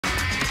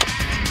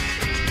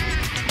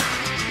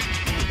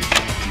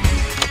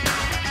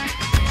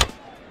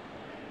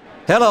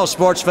Hello,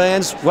 sports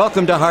fans.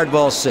 Welcome to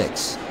Hardball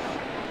 6.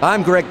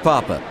 I'm Greg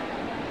Papa.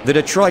 The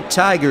Detroit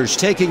Tigers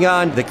taking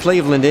on the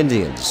Cleveland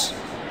Indians.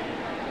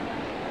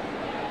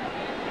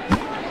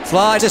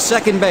 Fly to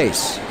second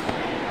base.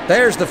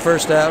 There's the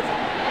first out.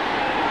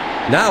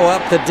 Now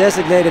up the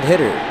designated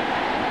hitter.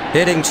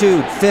 Hitting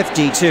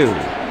 .252.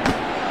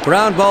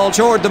 Ground ball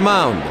toward the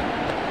mound.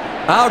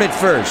 Out at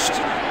first.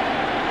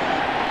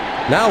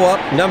 Now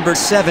up number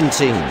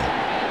 17.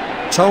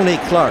 Tony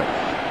Clark.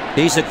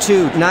 He's a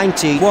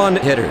 .291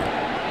 hitter.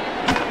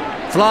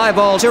 Fly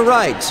ball to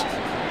right.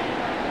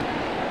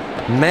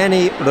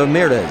 Manny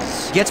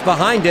Ramirez gets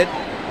behind it.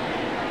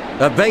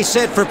 A base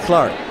hit for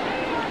Clark.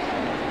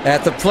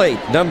 At the plate,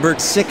 number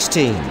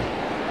 16.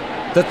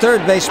 The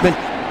third baseman,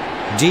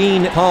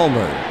 Dean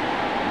Palmer,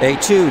 a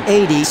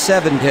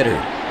 .287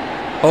 hitter.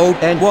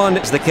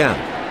 0-1 is the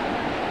count.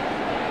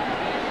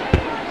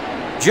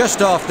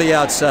 Just off the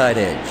outside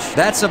edge.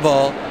 That's a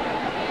ball.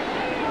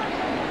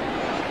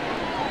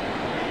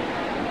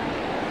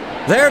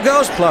 There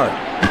goes Clark.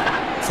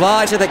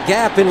 Fly to the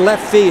gap in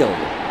left field.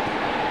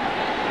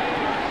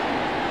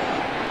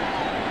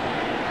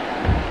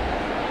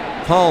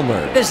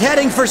 Palmer is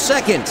heading for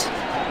second.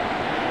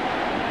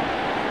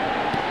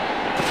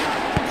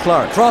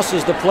 Clark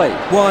crosses the plate.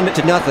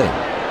 1-0.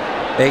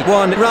 A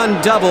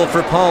one-run double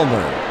for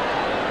Palmer.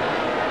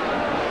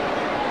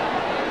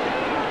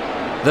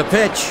 The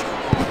pitch.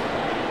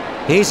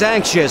 He's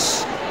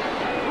anxious.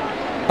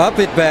 Up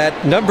at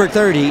bat, number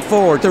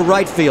 34, the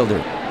right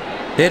fielder.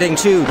 Hitting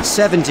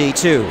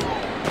 .272.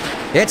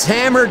 It's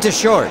hammered to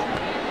short.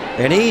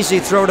 An easy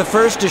throw to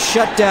first to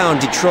shut down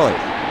Detroit.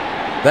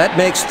 That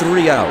makes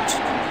 3 out.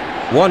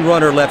 One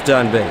runner left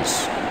on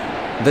base.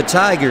 The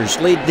Tigers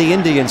lead the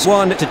Indians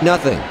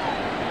 1-0.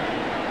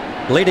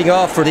 Leading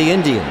off for the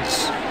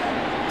Indians,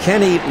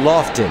 Kenny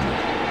Lofton.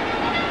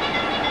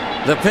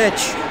 The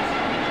pitch.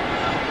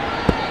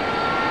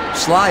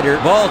 Slider,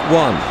 ball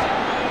 1.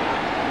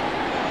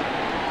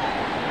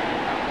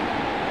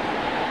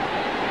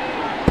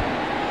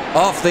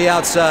 Off the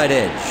outside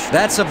edge.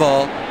 That's a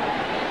ball.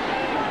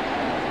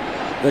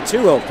 The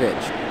 2-0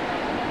 pitch.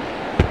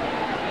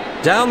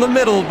 Down the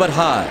middle but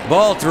high.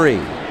 Ball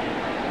 3.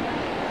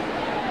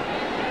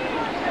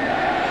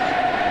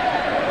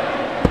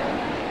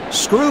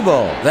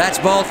 Screwball. That's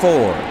ball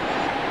 4.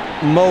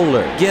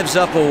 Moehler gives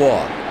up a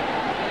walk.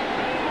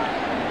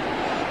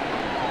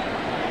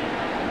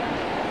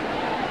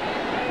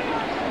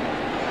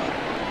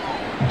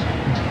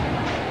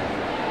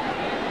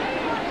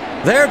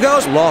 There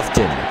goes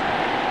Lofton.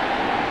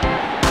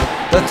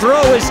 The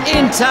throw is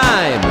in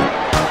time.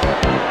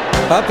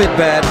 Up at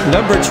bat,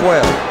 number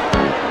 12.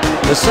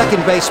 The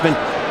second baseman,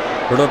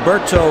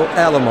 Roberto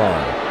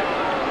Alomar.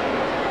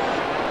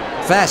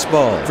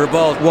 Fastball for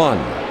ball 1.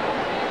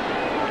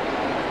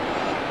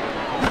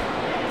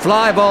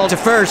 Fly ball to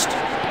first.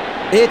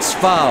 It's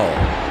foul.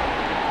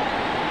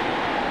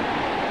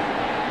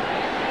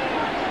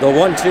 The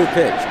 1-2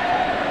 pitch.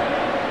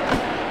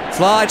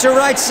 Fly to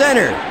right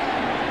center.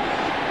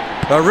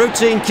 A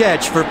routine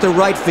catch for the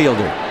right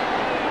fielder.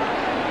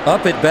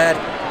 Up at bat,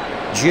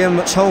 Jim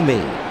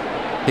Thome.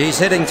 He's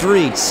hitting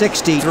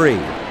 .363.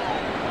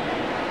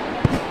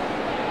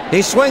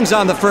 He swings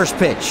on the first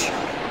pitch.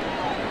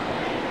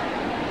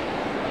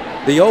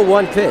 The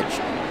 0-1 pitch.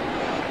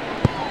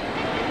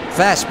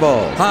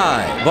 Fastball,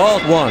 high, ball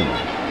 1.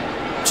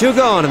 2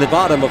 gone in the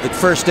bottom of the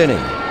first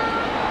inning.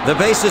 The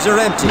bases are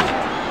empty.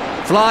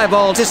 Fly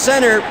ball to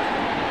center.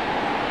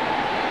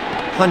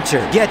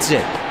 Hunter gets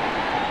it.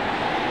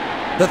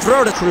 The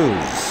throw to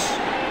Cruz.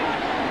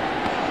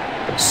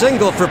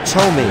 Single for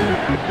Thome.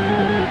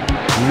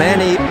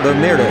 Manny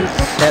Ramirez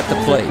at the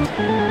plate.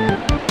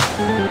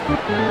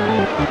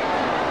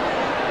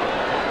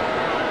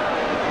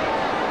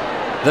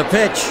 The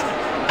pitch.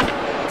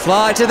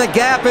 Fly to the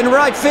gap in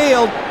right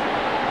field.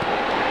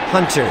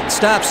 Hunter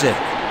stops it.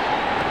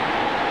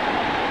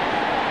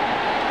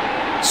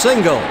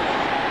 Single.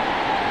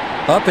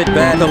 Up at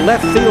bat, the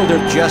left fielder,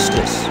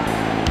 Justice.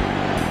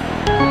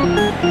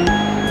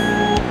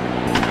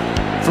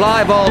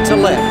 Fly ball to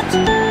left.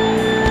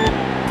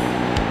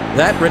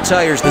 That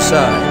retires the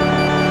side.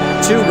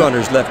 2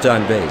 runners left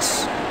on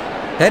base.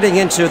 Heading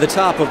into the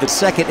top of the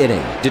second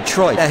inning,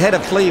 Detroit ahead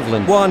of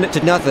Cleveland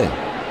 1-0.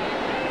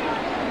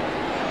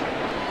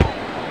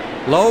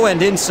 Low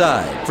and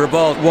inside for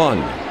ball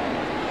 1.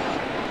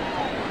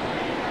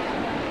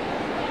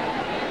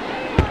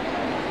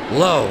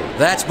 Low,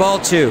 that's ball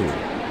 2.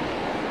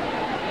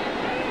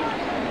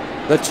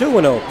 The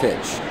 2-0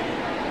 pitch.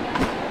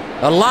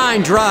 A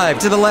line drive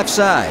to the left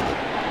side.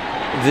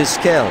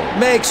 Vizquel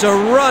makes a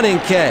running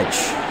catch.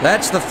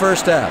 That's the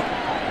first out.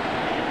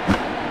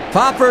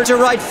 Popper to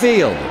right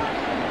field.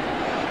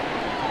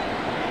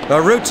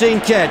 A routine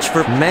catch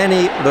for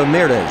Manny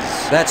Ramirez.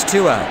 That's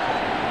 2 out.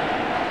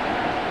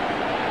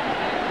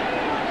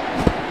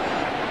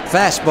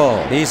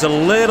 Fastball. He's a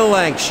little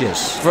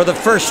anxious for the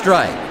first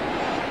strike.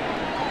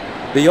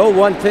 The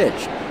 0-1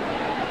 pitch.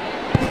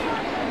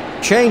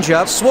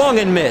 Changeup, swung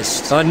and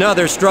missed.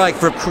 Another strike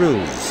for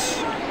Cruz.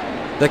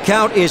 The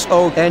count is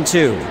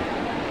 0-2.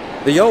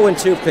 The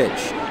 0-2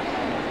 pitch.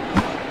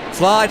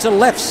 Fly to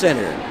left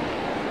center.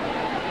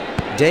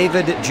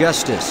 David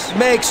Justice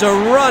makes a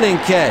running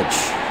catch.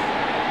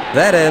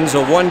 That ends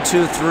a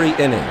 1-2-3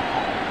 inning.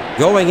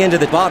 Going into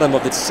the bottom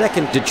of the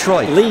second,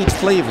 Detroit leads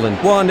Cleveland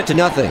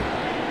 1-0.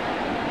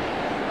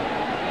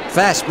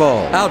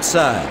 Fastball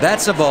outside.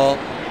 That's a ball.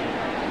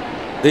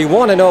 The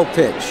 1-0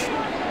 pitch.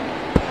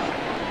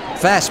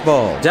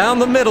 Fastball down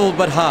the middle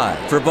but high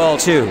for ball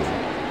 2.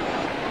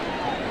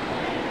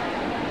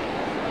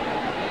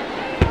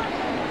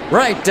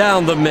 Right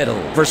down the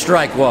middle for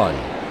strike 1.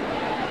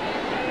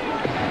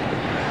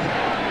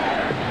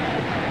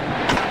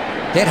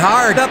 Hit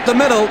hard up the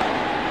middle.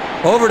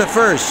 Over to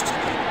first.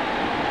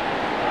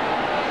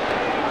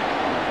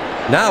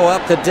 Now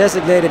up the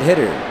designated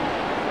hitter.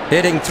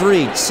 Hitting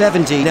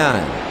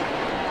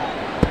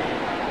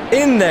 .379.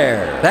 In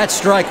there. That's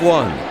strike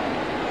 1.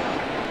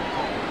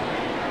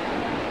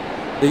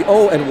 The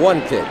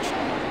 0-1 pitch.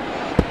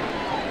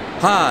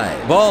 High.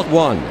 Ball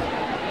 1.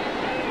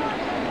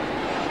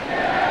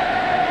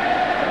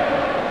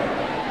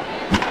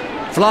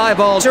 Fly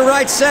ball to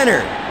right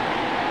center.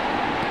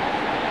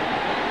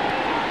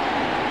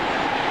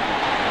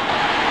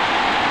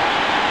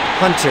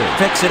 Hunter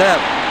picks it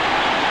up.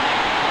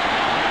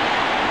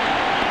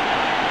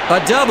 A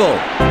double.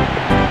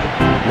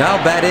 Now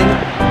batting,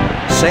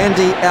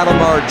 Sandy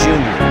Alomar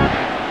Jr.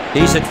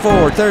 He's at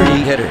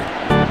 .430 hitter.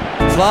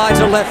 Fly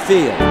to left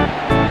field.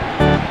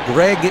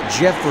 Greg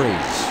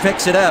Jeffries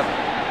picks it up.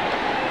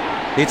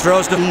 He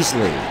throws to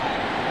Easley.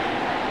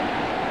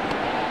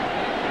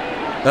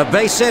 A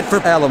base hit for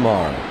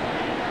Alomar.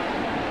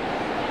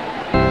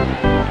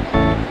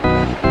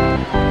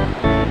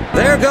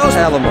 There goes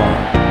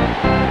Alomar.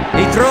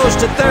 He throws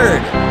to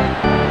third.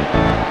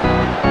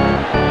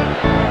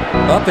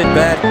 Up at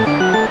bat,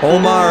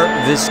 Omar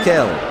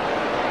Vizquel.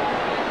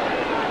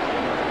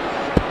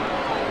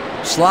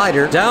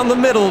 Slider down the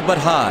middle but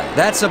high.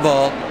 That's a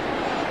ball.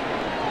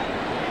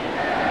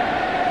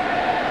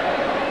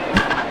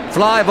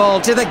 Fly ball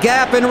to the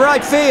gap in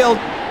right field.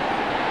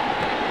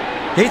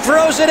 He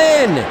throws it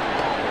in.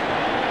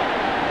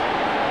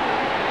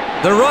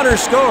 The runner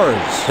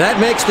scores. That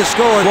makes the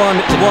score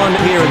 1-1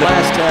 here in the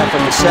last half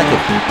of the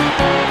second.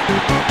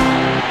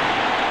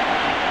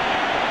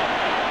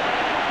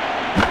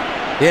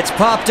 It's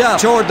popped up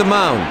toward the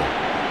mound.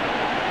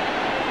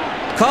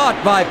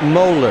 Caught by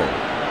Moehler.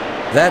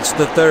 That's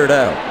the third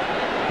out.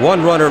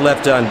 One runner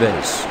left on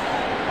base.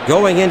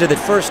 Going into the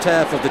first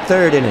half of the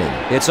third inning,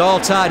 it's all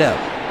tied up.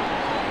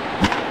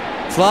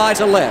 Fly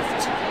to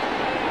left.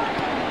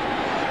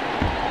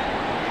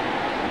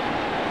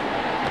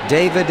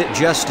 David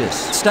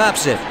Justice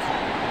stops it.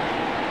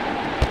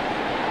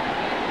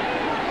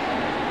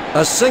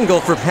 A single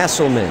for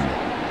Hasselman.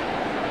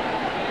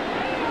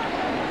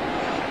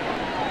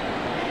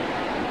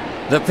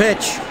 The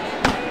pitch.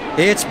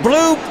 It's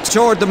blooped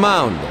toward the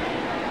mound.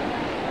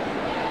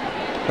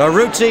 A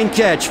routine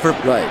catch for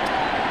Wright.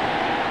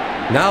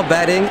 Now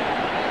batting,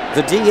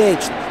 the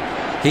DH.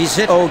 He's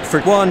hit 0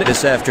 for 1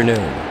 this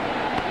afternoon.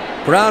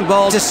 Ground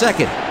ball to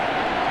second.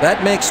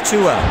 That makes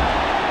 2 out.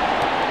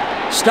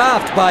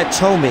 Stopped by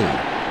Tomey.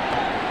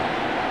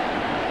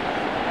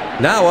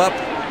 Now up,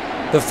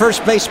 the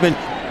first baseman,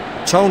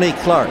 Tony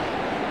Clark.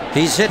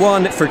 He's hit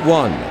 1 for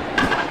 1.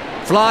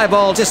 Fly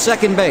ball to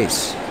second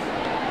base.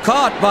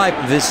 Caught by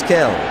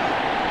Vizquel.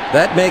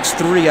 That makes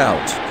 3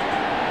 out.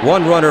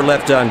 One runner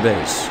left on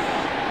base.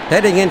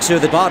 Heading into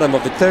the bottom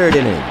of the third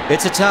inning,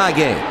 it's a tie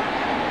game.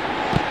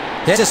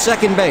 Hit to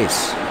second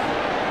base.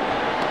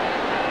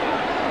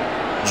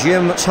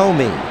 Jim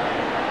Tomey.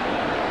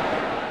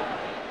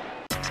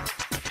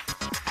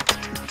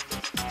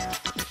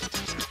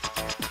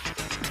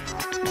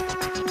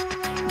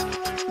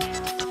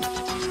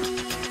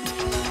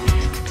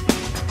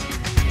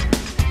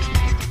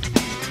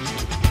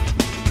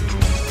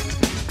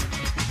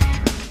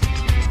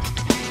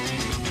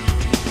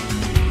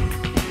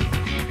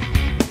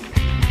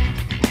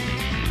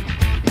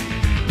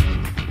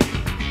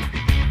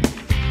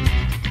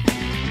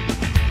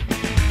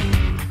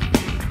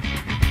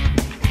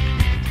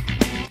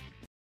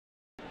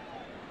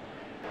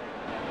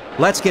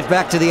 Let's get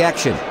back to the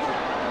action.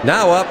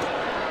 Now up,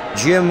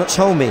 Jim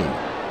Tomey,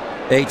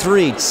 a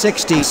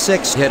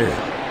 .366 hitter.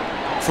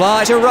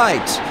 Fly to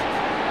right.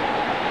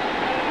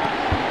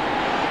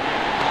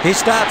 He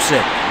stops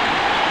it.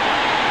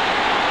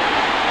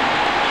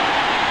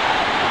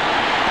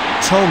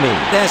 Tomey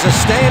has a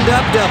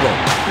stand-up double.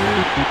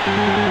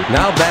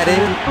 Now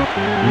batting,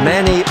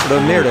 Manny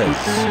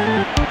Ramirez,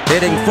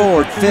 hitting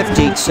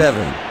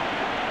 .457.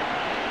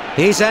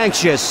 He's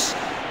anxious.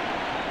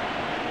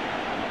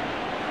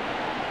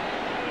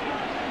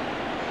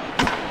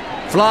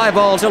 Fly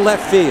ball to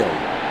left field.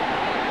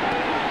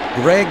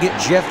 Greg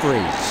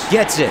Jeffries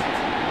gets it.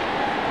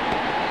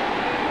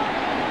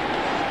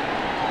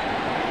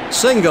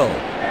 Single.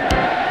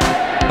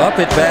 Up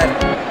at bat,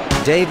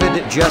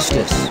 David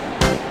Justice.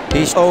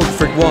 He's 0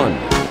 for 1.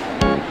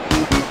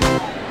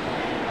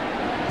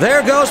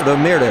 There goes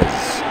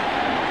Ramirez.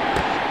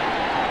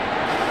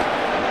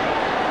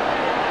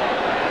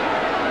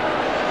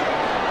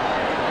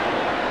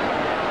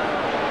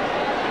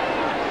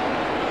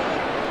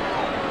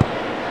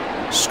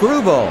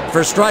 Screwball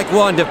for strike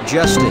one to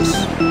Justice.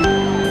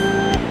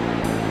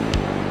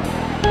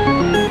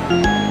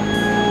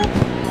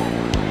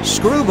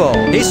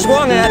 Screwball. He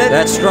swung at it.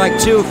 That's strike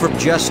two for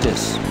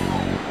Justice.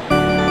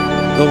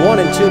 The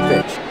 1-2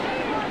 pitch.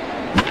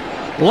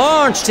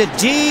 Launched to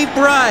deep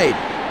right.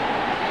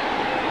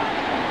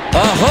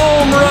 A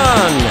home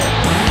run.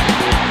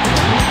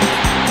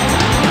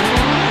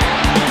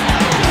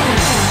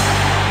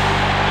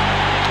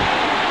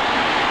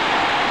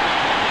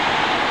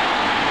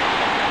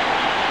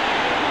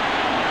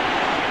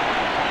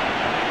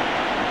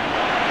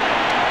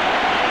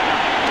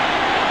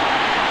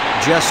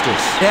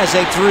 Justice has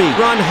a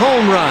 3-run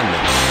home run.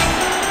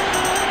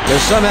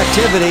 There's some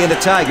activity in the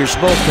Tigers'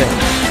 bullpen.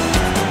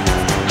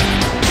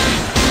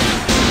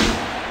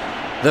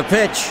 The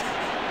pitch.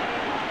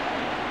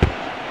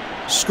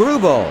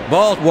 Screwball,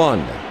 ball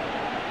one.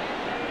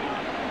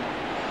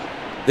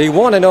 The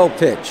 1-0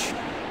 pitch.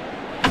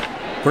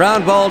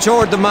 Ground ball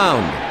toward the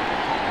mound.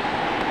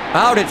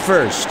 Out at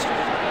first.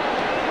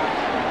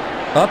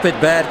 Up at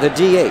bat, the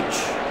DH.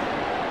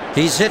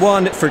 He's hit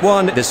 1 for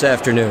 1 this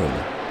afternoon.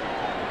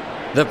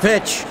 The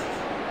pitch.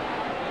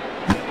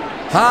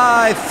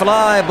 High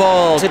fly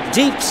ball to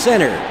deep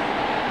center.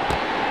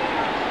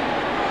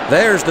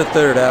 There's the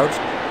third out.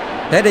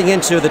 Heading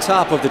into the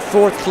top of the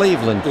fourth,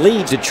 Cleveland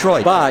leads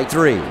Detroit by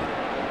 3.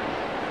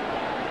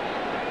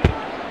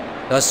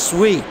 A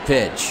sweet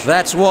pitch.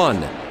 That's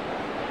one.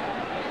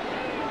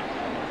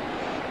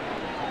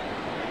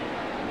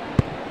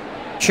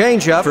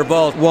 Changeup for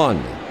ball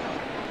one.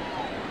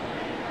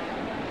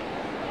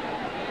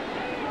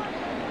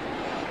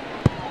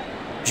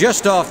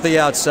 Just off the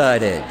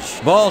outside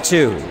edge. Ball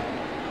two.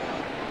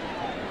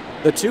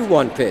 The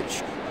 2-1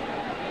 pitch.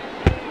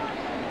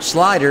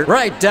 Slider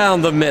right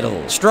down the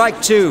middle.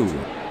 Strike two.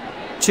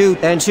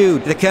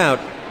 2-2 the count.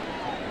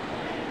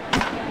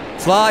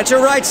 Fly to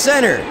right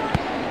center.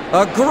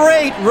 A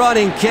great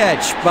running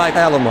catch by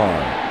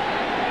Alomar.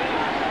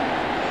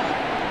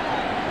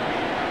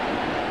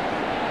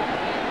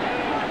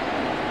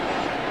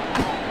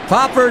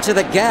 Popper to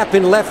the gap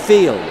in left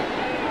field.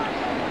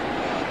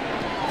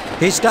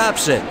 He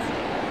stops it.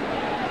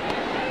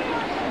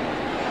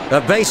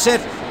 A base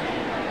hit.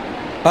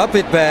 Up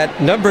at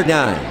bat, number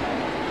 9,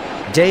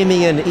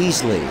 Damian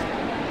Easley.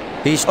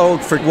 He's 0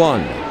 for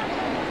 1.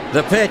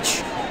 The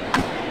pitch.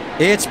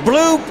 It's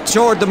blooped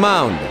toward the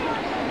mound.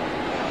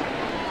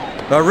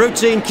 A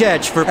routine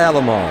catch for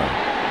Alomar.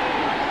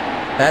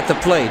 At the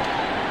plate,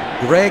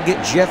 Greg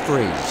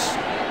Jeffries.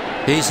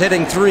 He's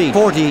hitting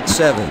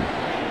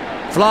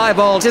 .347. Fly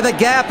ball to the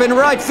gap in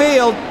right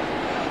field.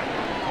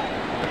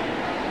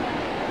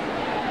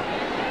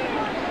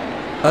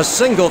 A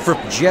single for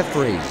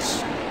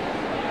Jeffries.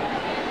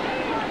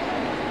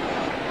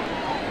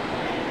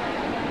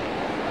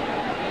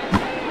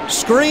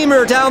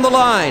 Screamer down the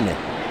line.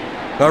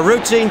 A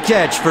routine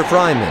catch for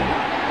Fryman.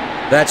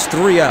 That's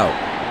 3 out.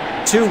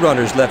 2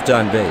 runners left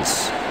on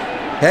base.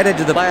 Headed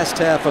to the last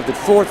half of the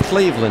fourth,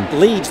 Cleveland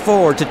leads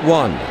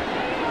 4-1.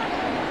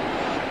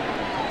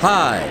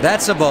 High.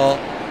 That's a ball.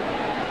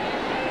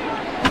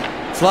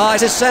 Fly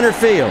to center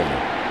field.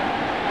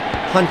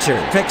 Hunter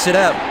picks it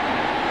up.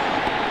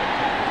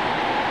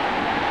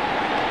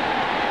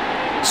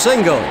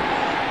 Single.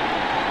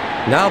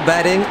 Now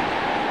batting,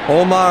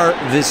 Omar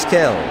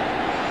Vizquel.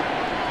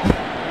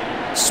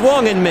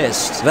 Swung and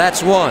missed.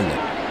 That's 1.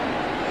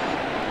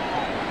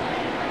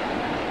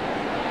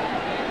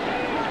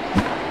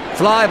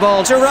 Fly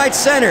ball to right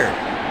center.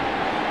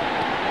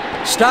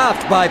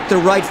 Stopped by the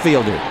right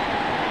fielder.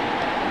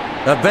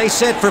 A base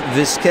hit for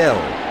Vizquel.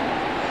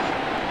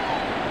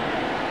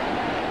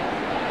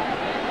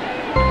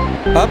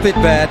 Up at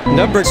bat,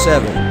 number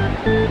 7.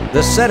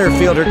 The center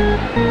fielder,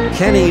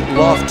 Kenny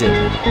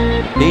Lofton.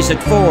 He's a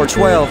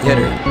 .412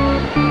 hitter.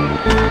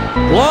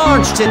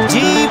 Launched to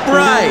deep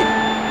right.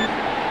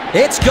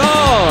 It's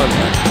gone.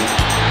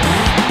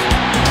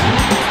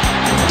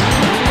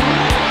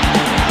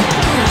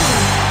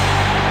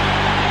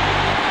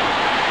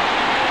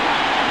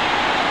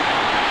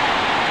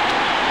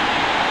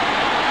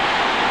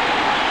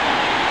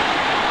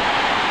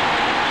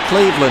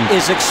 Cleveland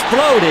is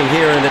exploding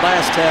here in the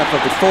last half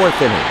of the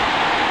fourth inning.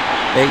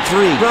 A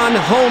 3-run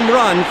home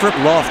run for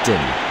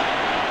Lofton.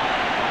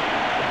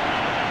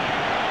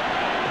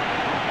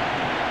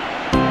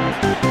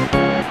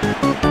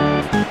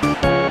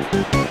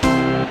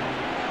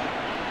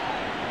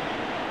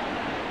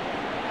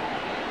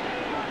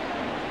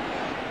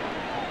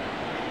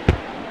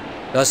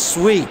 A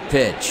sweet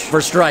pitch for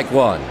strike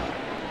one.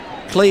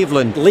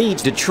 Cleveland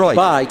leads Detroit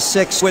by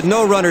 6 with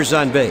no runners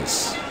on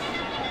base.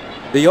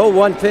 The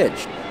 0-1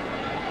 pitch.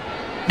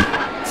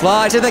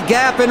 Fly to the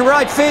gap in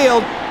right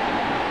field.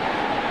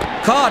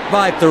 Caught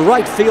by the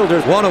right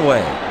fielder, 1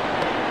 away.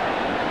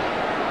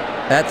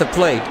 At the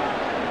plate,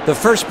 the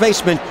first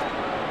baseman,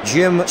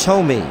 Jim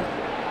Thome.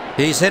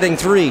 He's hitting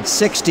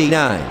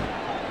 .369.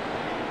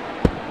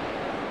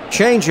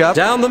 Changeup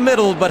down the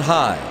middle but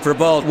high for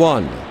ball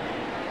 1.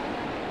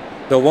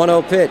 The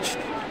 1-0 pitch.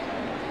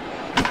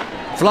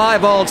 Fly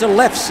ball to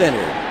left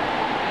center.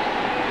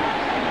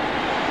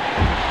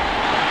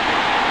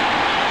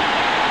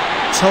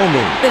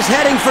 Tomey is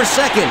heading for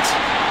second.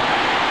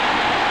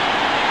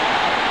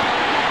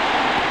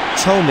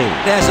 Tomey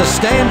has a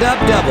stand-up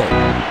double.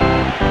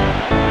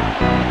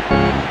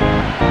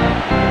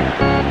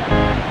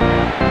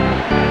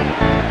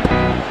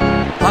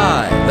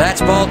 High,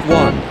 that's ball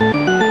one.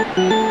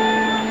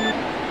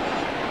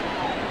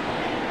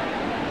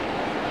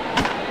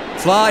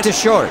 Fly to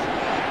short.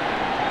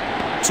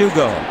 2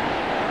 go.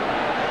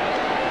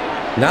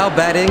 Now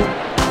batting,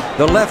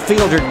 the left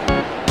fielder,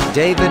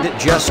 David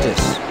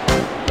Justice.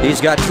 He's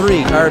got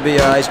 3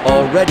 RBIs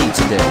already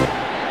today.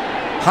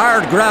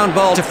 Hard ground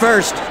ball to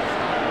first.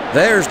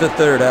 There's the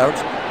 3rd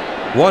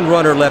out. 1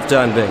 runner left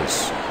on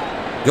base.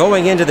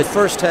 Going into the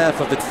first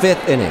half of the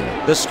 5th inning,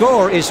 the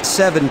score is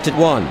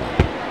 7-1.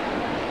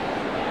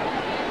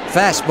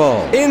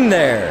 Fastball in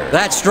there.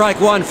 That's strike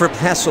 1 for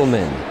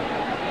Hasselman.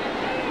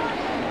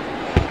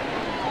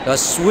 A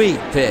sweet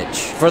pitch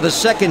for the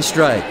 2nd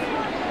strike.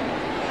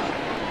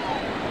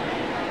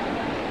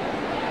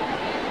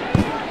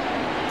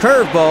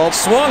 Curveball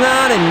swung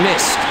on and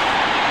missed.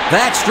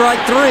 That's strike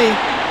 3.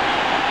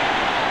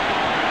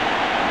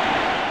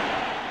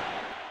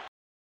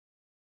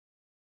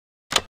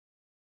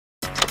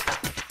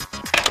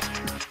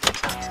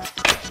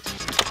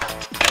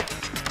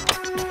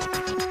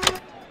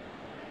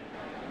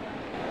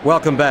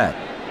 Welcome back.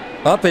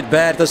 Up at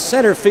bat, the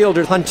center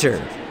fielder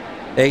Hunter.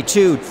 A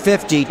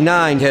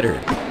 .259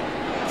 hitter.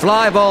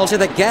 Fly ball to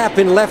the gap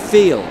in left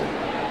field.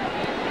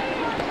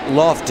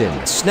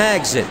 Lofton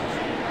snags it.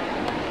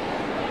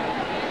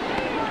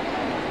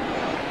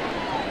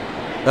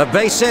 A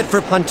base hit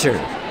for Hunter.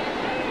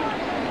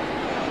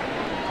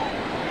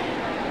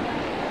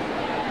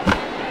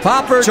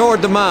 Popper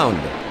toward the mound.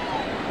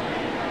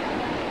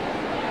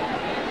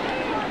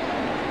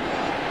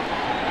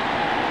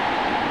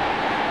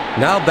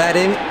 Now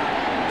batting,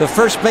 the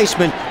first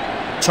baseman,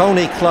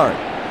 Tony Clark,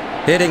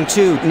 hitting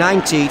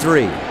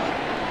 .293.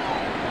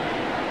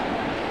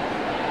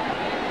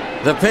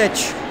 The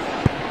pitch.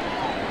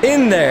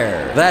 In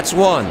there. That's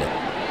 1.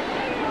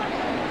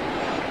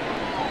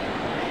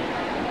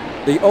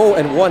 The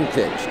 0-1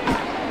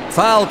 pitch.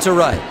 Foul to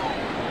right.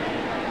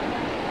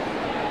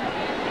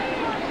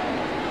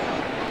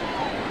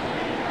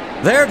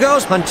 There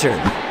goes Hunter.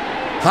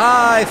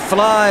 High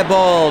fly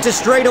ball to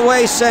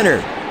straightaway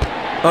center.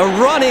 A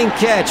running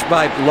catch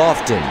by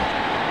Lofton.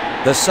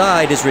 The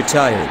side is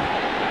retired.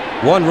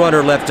 1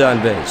 runner left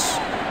on base.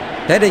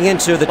 Heading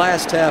into the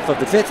last half of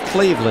the 5th,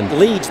 Cleveland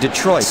leads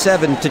Detroit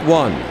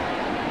 7-1.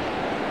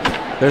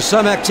 There's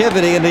some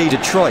activity in the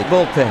Detroit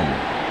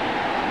bullpen.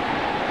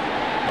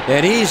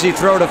 An easy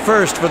throw to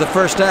first for the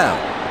first out.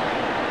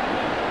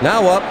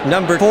 Now up,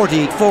 number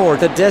 44,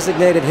 the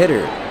designated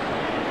hitter.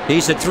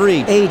 He's a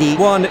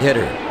 .381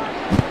 hitter.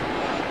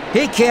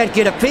 He can't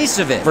get a piece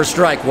of it for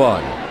strike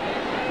 1.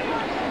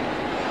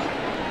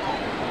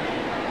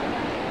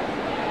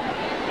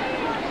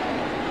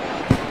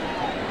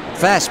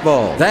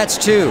 Fastball, that's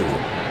 2.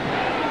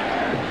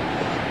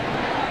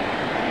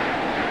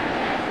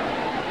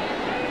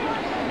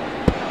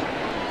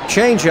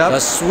 Changeup, a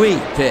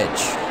sweet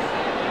pitch.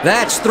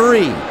 That's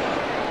 3.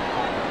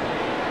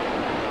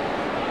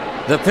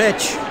 The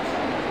pitch.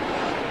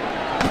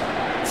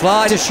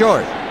 Fly to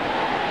short.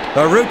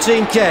 A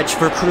routine catch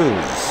for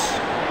Cruz.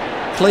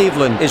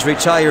 Cleveland is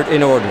retired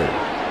in order.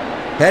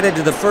 Headed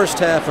to the first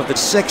half of the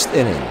 6th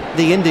inning.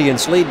 The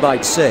Indians lead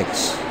by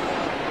 6.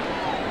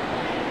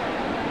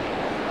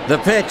 The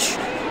pitch.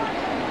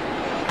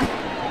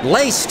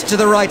 Laced to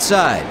the right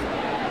side.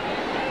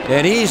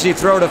 An easy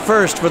throw to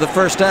first for the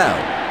first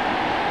out.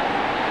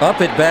 Up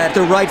at bat,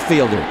 the right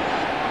fielder.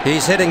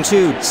 He's hitting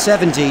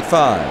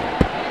 .275.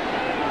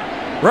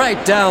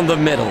 Right down the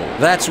middle.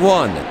 That's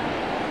 1.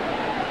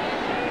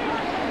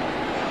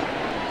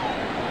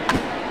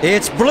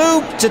 It's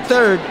blooped to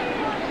 3rd.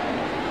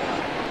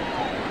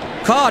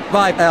 Caught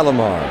by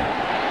Alomar.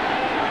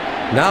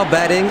 Now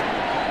batting,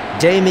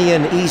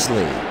 Damian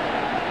Easley.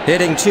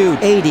 Hitting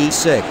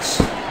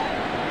 .286.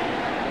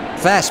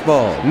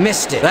 Fastball,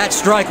 missed it. That's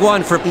strike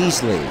 1 for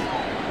Easley.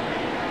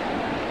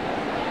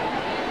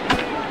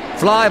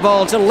 Fly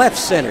ball to left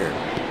center.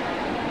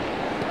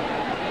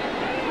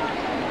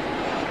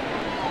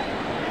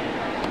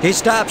 He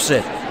stops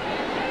it.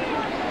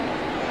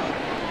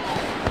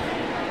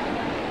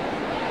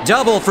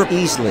 Double for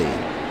Easley.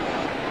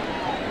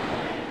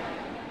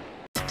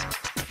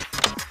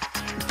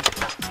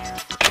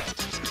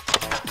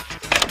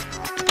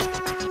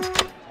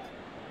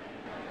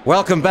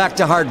 Welcome back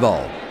to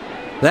Hardball.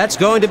 That's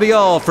going to be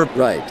all for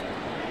Wright.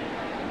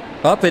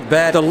 Up at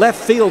bat, the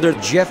left fielder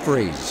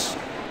Jeffries.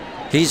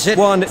 He's hit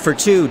 1 for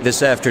 2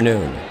 this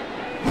afternoon.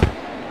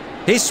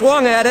 He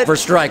swung at it for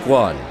strike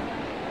 1.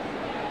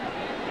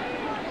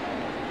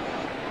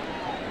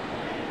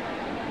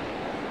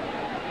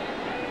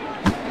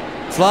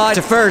 Fly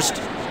to first.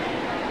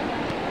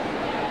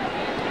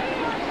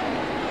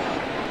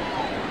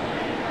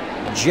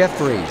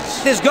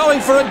 Jeffries is going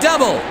for a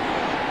double.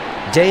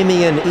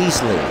 Damian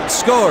Easley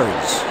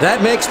scores.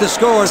 That makes the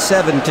score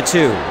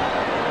 7-2.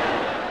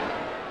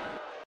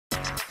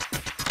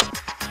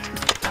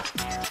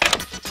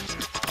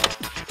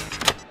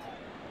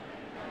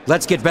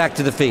 Let's get back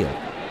to the field.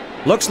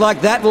 Looks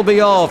like that will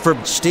be all for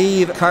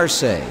Steve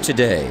Carsey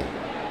today.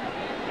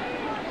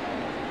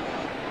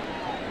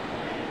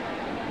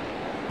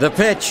 The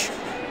pitch.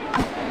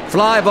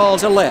 Fly ball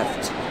to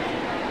left.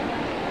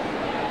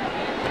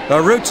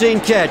 A routine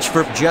catch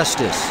for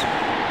Justice.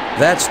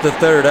 That's the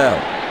third out.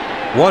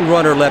 One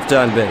runner left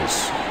on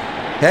base.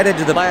 Headed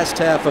to the last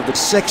half of the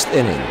sixth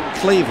inning.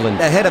 Cleveland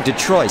ahead of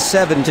Detroit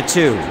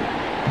 7-2.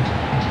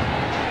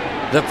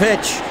 The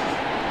pitch.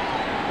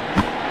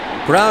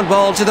 Ground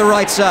ball to the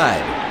right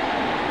side.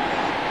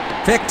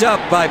 Picked up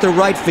by the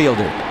right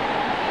fielder.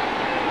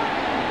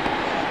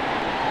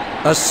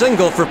 A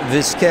single for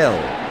Vizquel.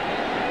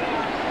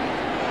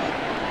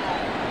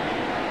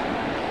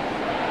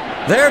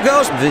 There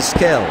goes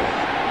Vizquel.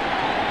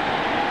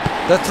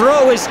 The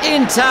throw is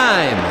in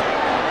time.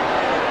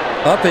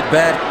 Up at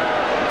bat,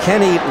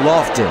 Kenny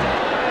Lofton.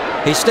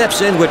 He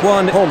steps in with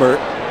 1 homer,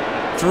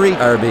 3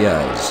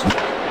 RBIs.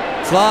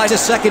 Fly to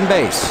second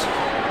base.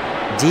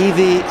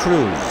 D.V.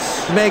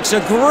 Cruz makes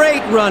a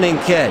great running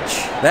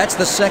catch. That's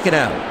the second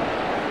out.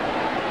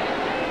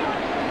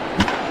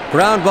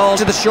 Ground ball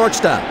to the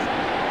shortstop.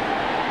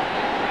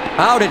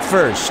 Out at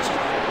first.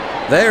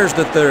 There's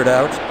the third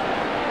out.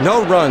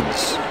 No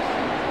runs.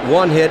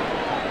 1 hit,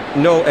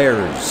 no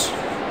errors.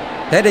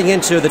 Heading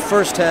into the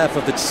first half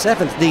of the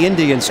seventh, the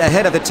Indians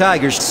ahead of the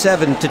Tigers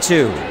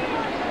 7-2.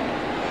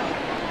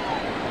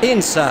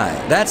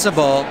 Inside, that's a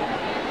ball.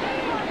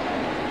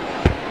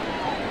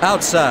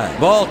 Outside,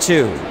 ball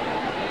 2.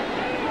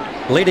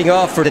 Leading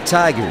off for the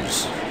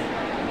Tigers,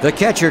 the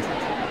catcher,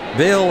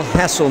 Bill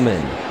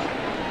Hasselman.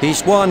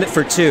 He's 1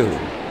 for 2.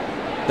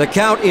 The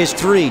count is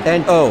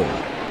 3-0.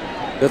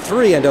 The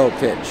 3-0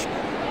 pitch.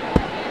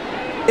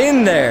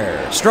 In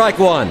there, strike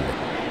 1.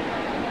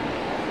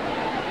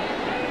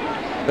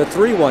 The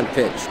 3-1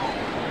 pitch.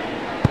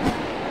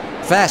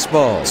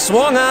 Fastball,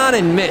 swung on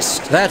and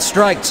missed. That's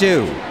strike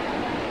 2.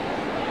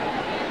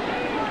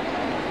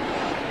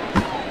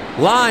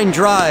 Line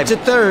drive to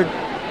third.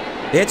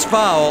 It's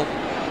foul.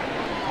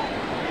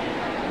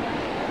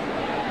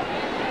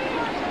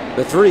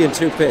 The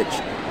 3-2 pitch.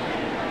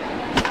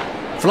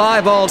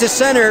 Fly ball to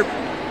center.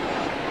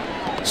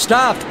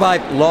 Stopped by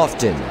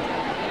Lofton.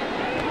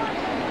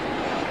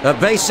 A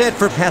base hit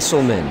for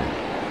Hasselman.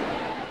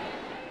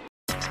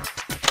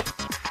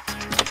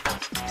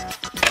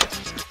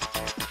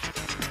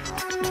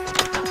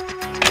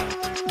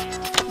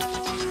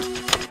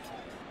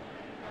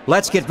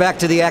 Let's get back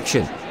to the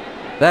action.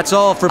 That's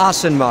all for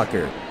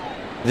Ossenmacher.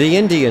 The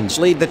Indians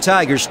lead the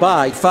Tigers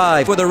by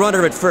 5 with a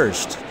runner at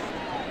first.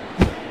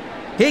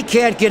 He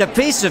can't get a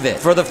piece of it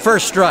for the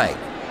first strike.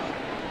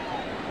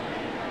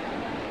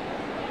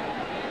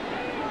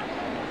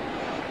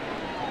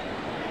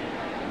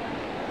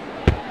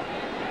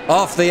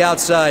 Off the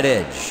outside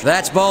edge.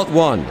 That's ball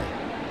 1.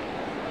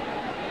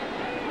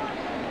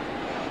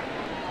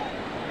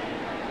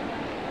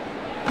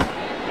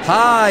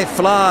 High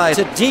fly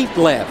to deep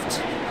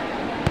left.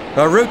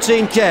 A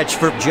routine catch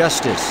for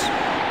Justice.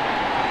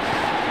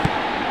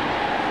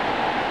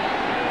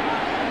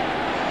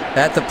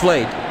 At the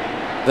plate,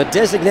 the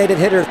designated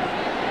hitter,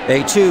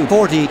 a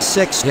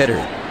 .246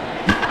 hitter.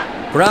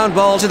 Ground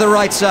ball to the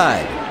right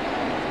side.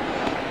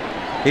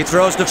 He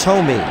throws to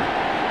Tomey.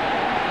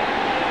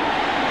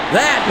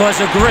 That was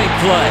a great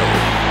play.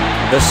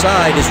 The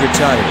side is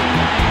retired.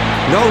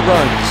 No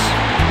runs.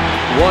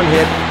 1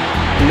 hit,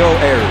 no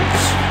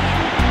errors.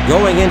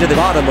 Going into the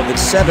bottom of the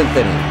 7th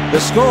inning, the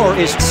score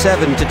is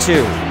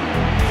 7-2.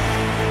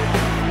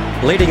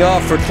 Leading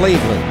off for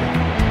Cleveland,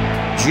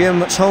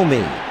 Jim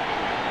Tomey.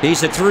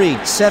 He's a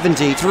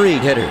 .373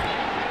 hitter.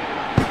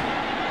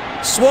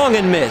 Swung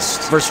and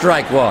missed for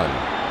strike 1.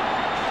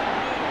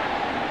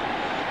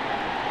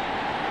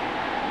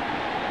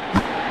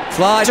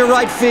 Fly to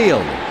right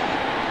field.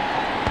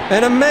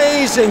 An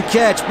amazing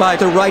catch by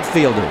the right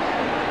fielder.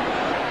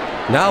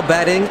 Now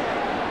batting,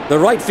 the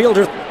right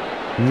fielder,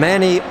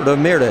 Manny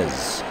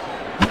Ramirez.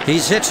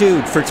 He's hit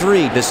 2 for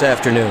 3 this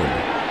afternoon.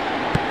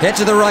 Hit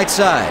to the right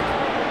side.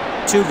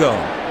 2 go.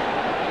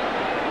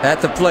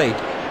 At the plate,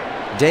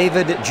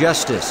 David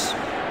Justice,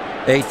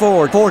 a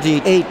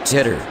 .448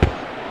 hitter.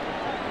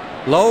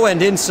 Low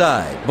and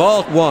inside,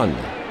 ball 1.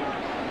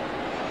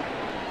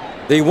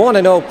 The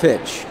 1-0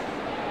 pitch.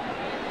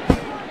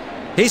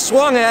 He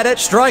swung at it,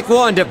 strike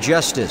 1 to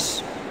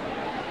Justice.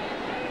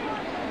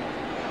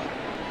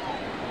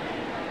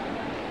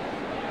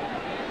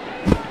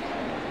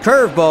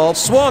 Curveball,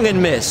 swung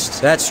and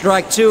missed. That's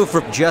strike 2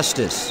 for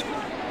Justice.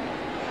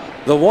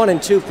 The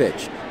 1-2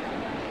 pitch.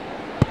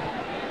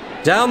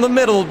 Down the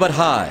middle but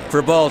high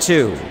for ball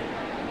 2.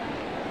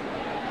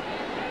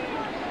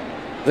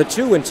 The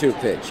 2-2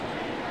 pitch.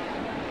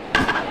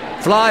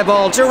 Fly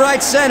ball to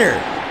right center.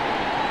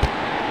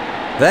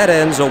 That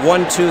ends a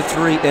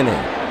 1-2-3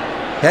 inning.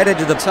 Headed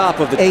to the top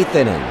of the 8th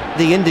inning,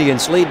 the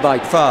Indians lead by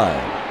 5.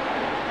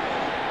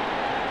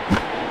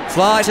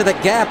 Fly to the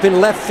gap in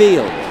left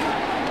field.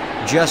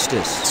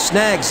 Justice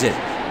snags it.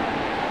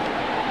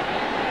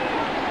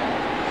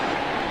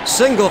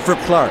 Single for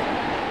Clark.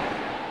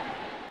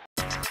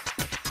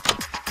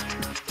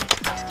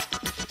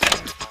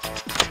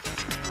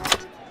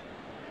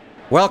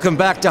 Welcome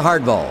back to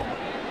Hardball.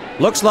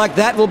 Looks like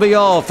that will be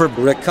all for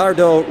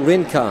Ricardo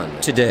Rincon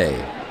today.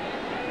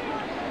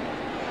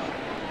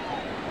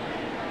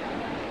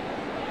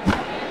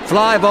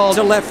 Fly ball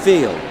to left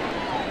field.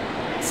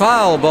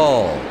 Foul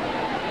ball.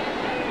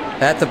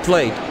 At the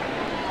plate,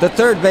 the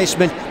third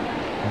baseman,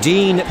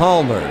 Dean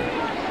Palmer,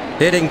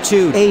 hitting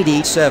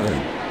 .287.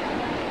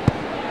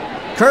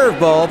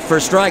 Curveball for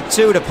strike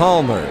 2 to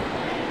Palmer.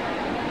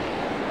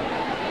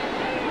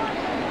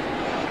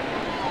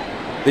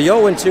 The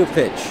 0-2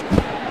 pitch.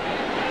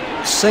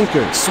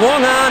 Sinker,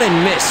 swung on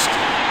and missed.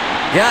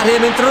 Got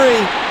him in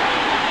 3.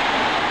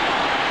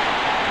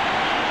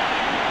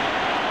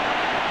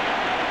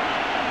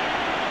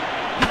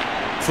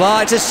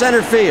 Fly to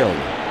center field.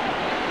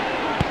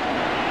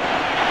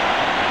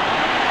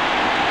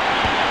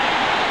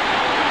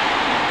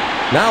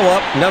 Now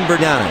up, number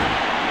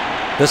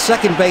 9. The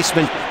second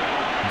baseman,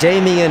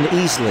 Damian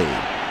Easley.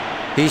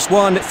 He's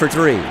 1 for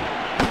 3.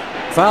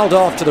 Fouled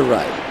off to the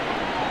right.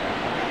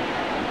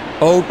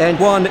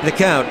 0-1 the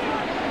count.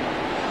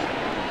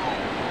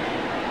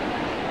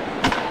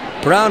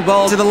 Ground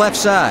ball to the left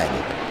side.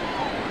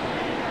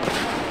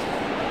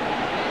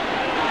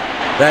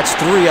 That's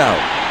 3 out.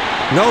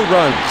 No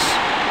runs.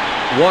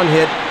 1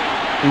 hit,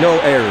 no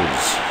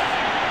errors.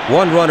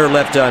 1 runner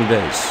left on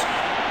base.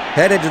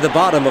 Headed to the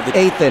bottom of the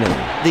 8th inning.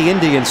 The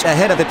Indians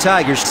ahead of the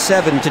Tigers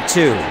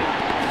 7-2.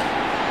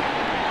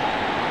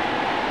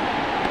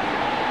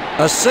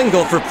 A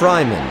single for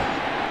Pryman.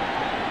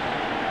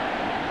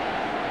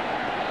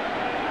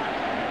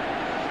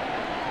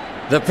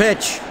 The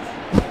pitch.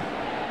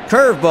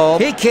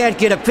 Curveball. He can't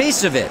get a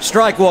piece of it.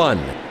 Strike 1.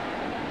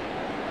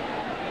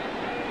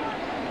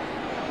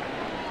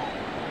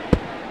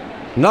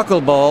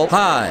 Knuckleball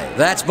high.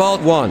 That's ball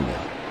 1.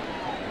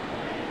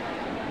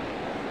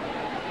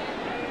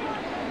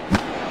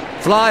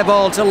 Fly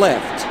ball to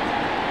left.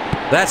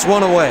 That's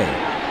 1 away.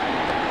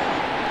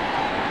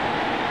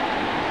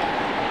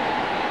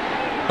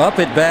 Up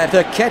at bat,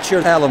 the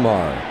catcher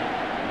Alomar.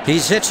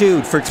 He's hit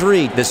 2 for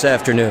 3 this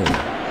afternoon.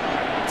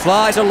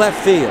 Fly to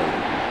left field.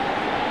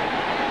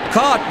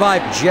 Caught by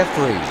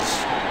Jeffries.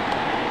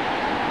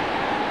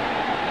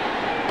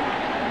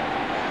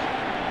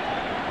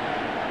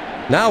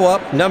 Now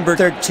up, number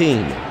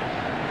 13.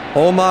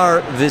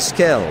 Omar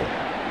Vizquel.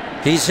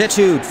 He's hit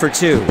 2 for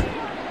 2.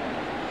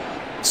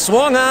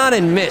 Swung on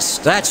and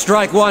missed. That's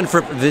strike 1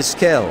 for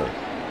Vizquel.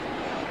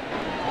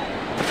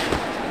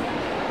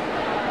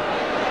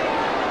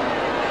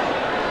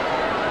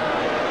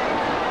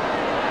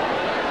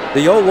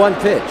 The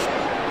 0-1 pitch.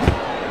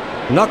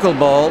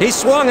 Knuckleball. He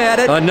swung at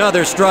it.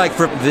 Another strike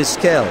for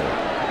Vizquel.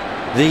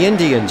 The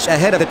Indians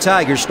ahead of the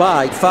Tigers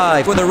by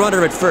 5 with a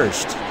runner at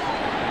first.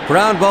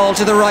 Ground ball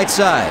to the right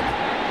side.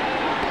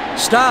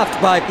 Stopped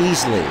by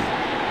Easley.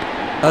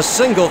 A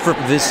single for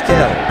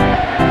Vizquel.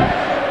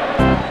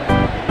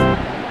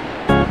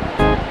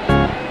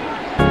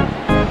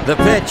 The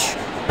pitch.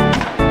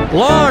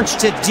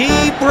 Launched to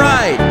deep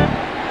right.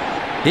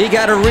 He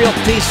got a real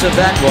piece of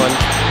that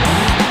one.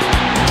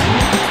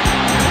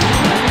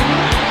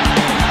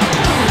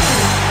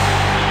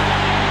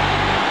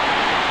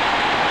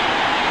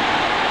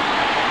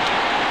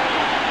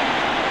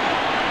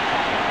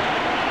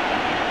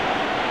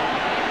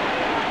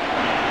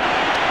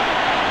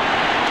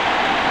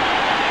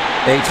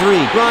 A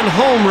 3-run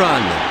home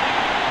run.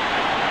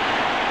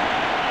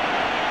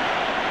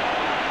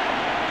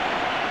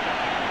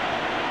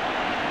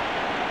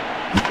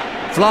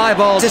 Fly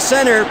ball to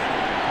center.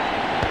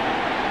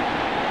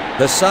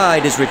 The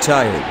side is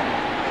retired.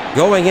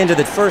 Going into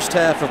the first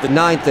half of the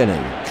 9th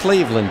inning,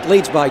 Cleveland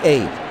leads by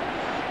 8.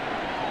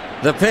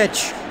 The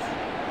pitch.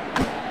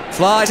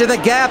 Fly to the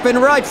gap in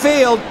right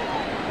field.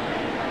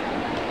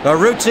 A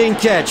routine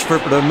catch for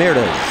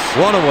Ramirez.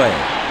 1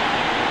 away.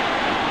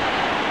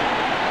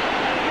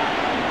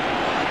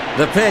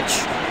 The pitch.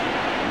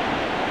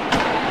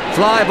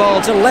 Fly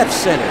ball to left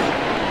center.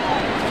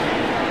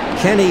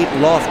 Kenny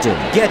Lofton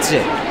gets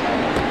it.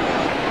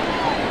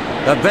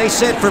 A base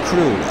hit for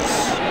Cruz.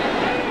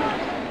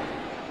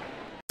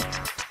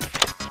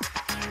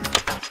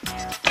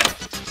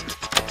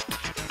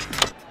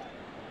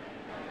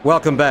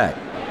 Welcome back.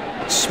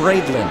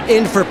 Spradlin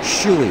in for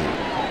Shuey.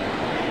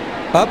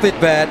 Up at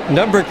bat,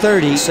 number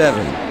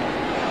 37.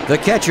 The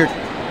catcher,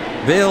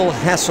 Bill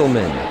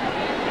Hasselman.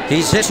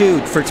 He's hit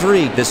 2 for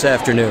 3 this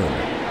afternoon.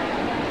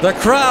 The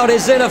crowd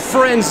is in a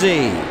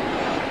frenzy.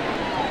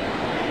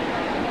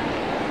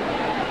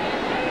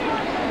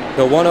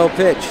 The 1-0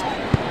 pitch.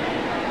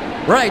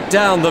 Right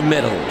down the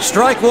middle.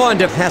 Strike 1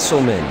 to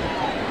Hasselman.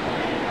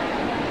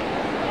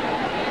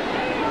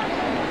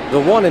 The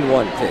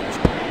 1-1 pitch.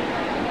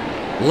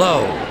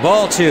 Low.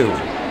 Ball 2.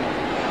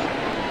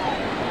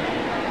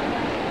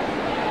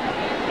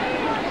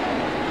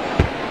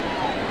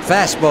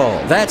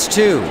 Fastball. That's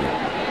 2.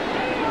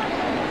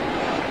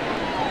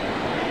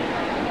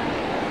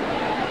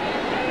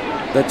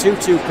 The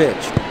 2-2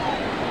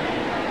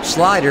 pitch.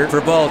 Slider for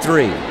ball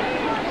 3.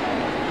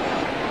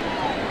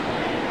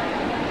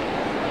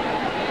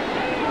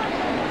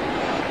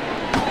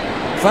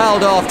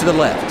 Fouled off to the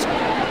left.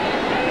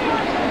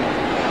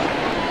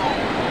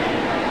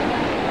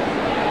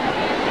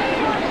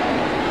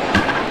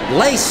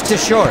 Laced to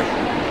short.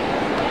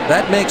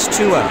 That makes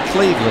 2 out.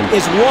 Cleveland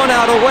is 1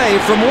 out away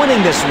from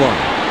winning this one.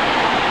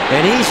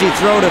 An easy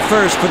throw to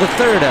first for the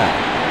 3rd out.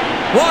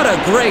 What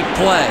a great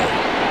play.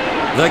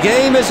 The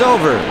game is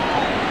over.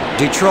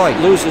 Detroit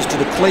loses to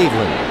the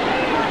Cleveland.